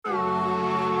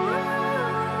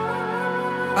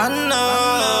I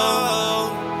know,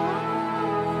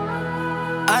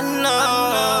 I know,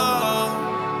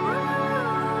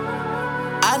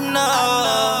 I know,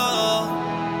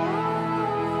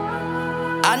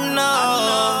 I know.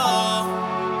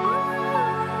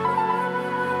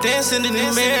 Dancing in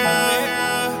the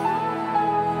mirror,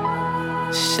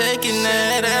 shaking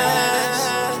that ass.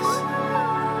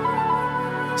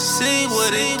 See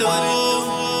what it do.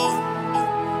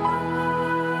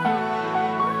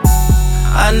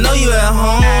 I know you at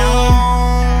home,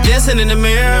 dancing in the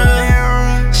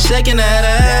mirror, shaking that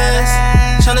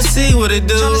ass, tryna see what it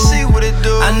do.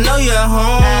 I know you at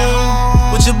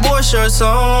home, with your boy shorts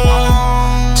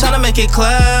on, tryna make it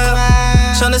clap,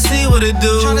 tryna see what it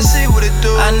do.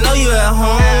 I know you at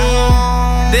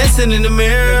home, dancing in the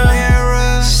mirror,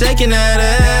 shaking that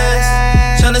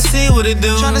ass, tryna see what it do.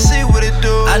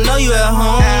 I know you at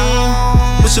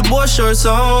home, with your boy shorts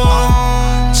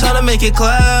on, tryna make it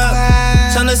clap,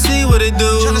 tryna see what it do.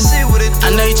 I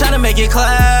know you tryna make it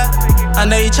clap, I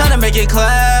know you tryna make it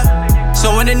clap.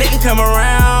 So when the nigga come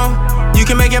around, you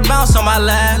can make it bounce on my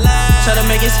lap. Tryna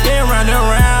make it spin round and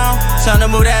round, tryna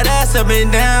move that ass up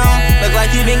and down. Look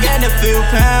like you done gained a few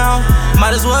pounds,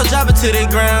 might as well drop it to the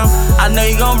ground. I know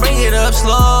you gon' bring it up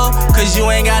slow, cause you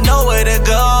ain't got nowhere to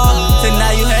go.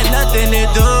 Tonight you had nothing to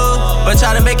do, but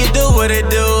try to make it do what it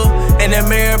do. In the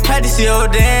mirror, practice your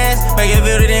dance, make it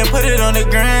video, then put it on the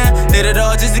ground. Did it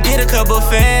all just to get a couple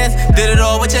fans, did it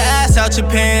all with your ass out your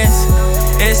pants.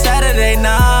 It's Saturday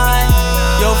night,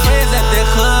 your friends at the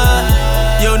club,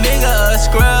 your nigga a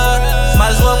scrub.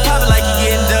 Might as well pop it like you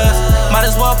getting dust, might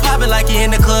as well pop it like you in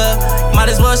the club, might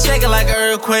as well shake it like an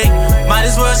earthquake, might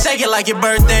as well shake it like your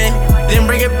birthday, then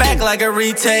bring it back like a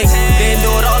retake, then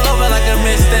do it all over like a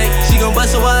mistake. She gon'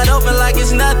 bust it wide open like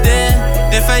it's nothing,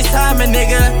 then FaceTime a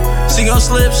nigga. She gon'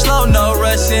 slip slow, no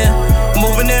rushing,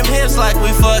 moving them hips like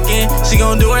we fucking. She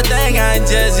gon' do her thing, I ain't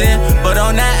judging, but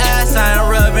on that ass I ain't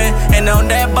rubbing, and on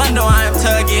that bundle I am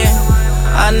tugging.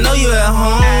 I know you at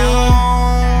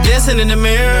home, dancing in the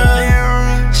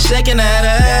mirror, shaking that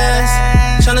ass,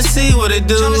 tryna see what it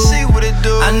do.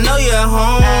 I know you at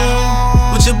home,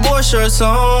 with your boy shorts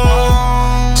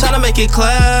on, tryna make it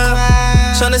clap,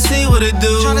 tryna see what it do.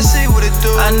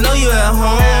 I know you at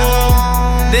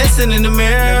home, dancing in the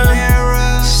mirror,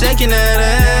 shaking that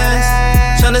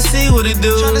ass, tryna see what it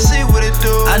do.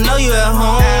 I know you at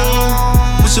home,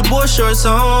 with your boy shorts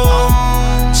on,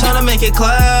 tryna make it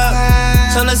clap,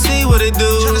 tryna see what it do.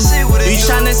 You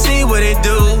tryna see what it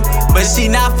do, but she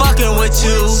not fucking with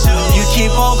you. You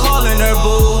keep on calling her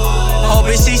boo,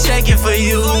 hoping she shaking for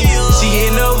you. She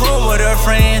in the room with her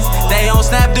friends, they on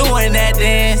Snap doing that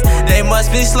dance. They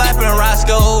must be slapping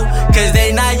Roscoe, cause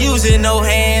they not using no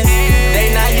hands.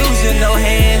 They not using no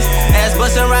hands, ass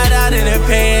bustin' right out in her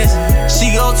pants.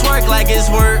 She gon' twerk like it's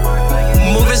work,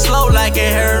 moving slow like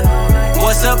it hurt.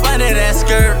 What's up under that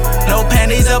skirt? No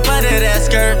panties up under that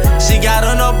skirt. She got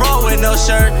on a bra with no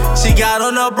shirt, she got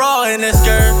on a bra in a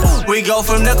skirt. We go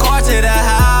from the car to the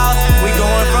house, we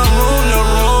going from room to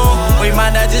room. We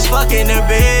might not just fuck in the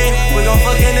bed, we gon'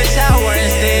 fuck in the shower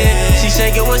instead. She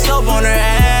shake it with soap on her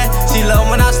ass, she love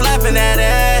when I'm slapping that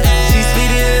ass. She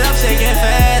speeding it up, shaking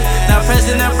fast, not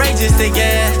pressing the brake just to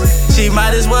gas. She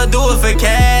might as well do it for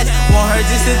cash, want her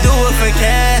just to do it for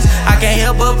cash. I can't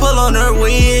help but pull on her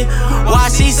wig, why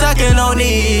she sucking on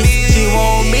these? She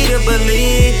want me to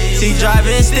believe, she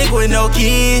driving stick with no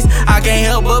keys. I can't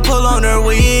help but pull on her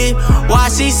wig, why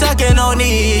she sucking on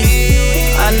these?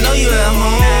 I know you at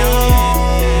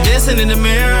home, dancing in the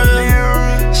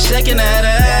mirror, shaking that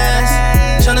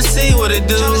ass, tryna see what it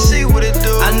do.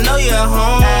 I know you at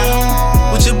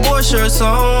home, with your boy shorts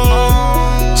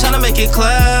on, tryna make it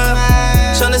clap,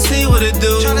 tryna see what it do.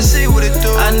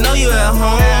 I know you at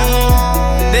home,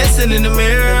 dancing in the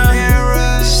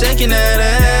mirror, shaking that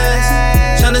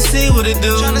ass, tryna see what it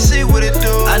do.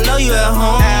 I know you at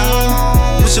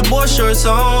home, with your boy shorts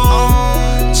on,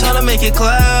 tryna make it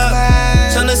clap,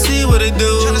 tryna see what it do.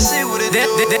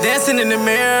 Dancing in the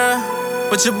mirror,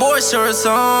 with your boy shorts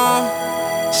on,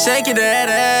 shaking that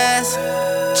ass,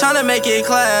 tryna make it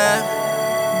clap.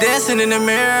 Dancing in the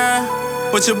mirror,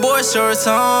 with your boy shorts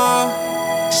on,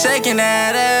 shaking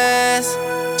that ass,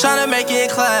 tryna make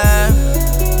it clap.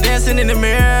 Dancing in the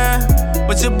mirror,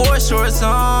 with your boy shorts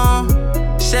on,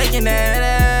 shaking that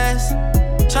ass,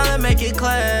 tryna make it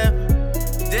clap.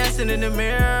 Dancing in the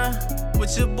mirror,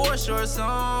 with your boy shorts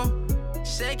on,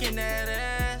 shaking that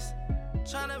ass,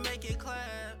 tryna make it clap.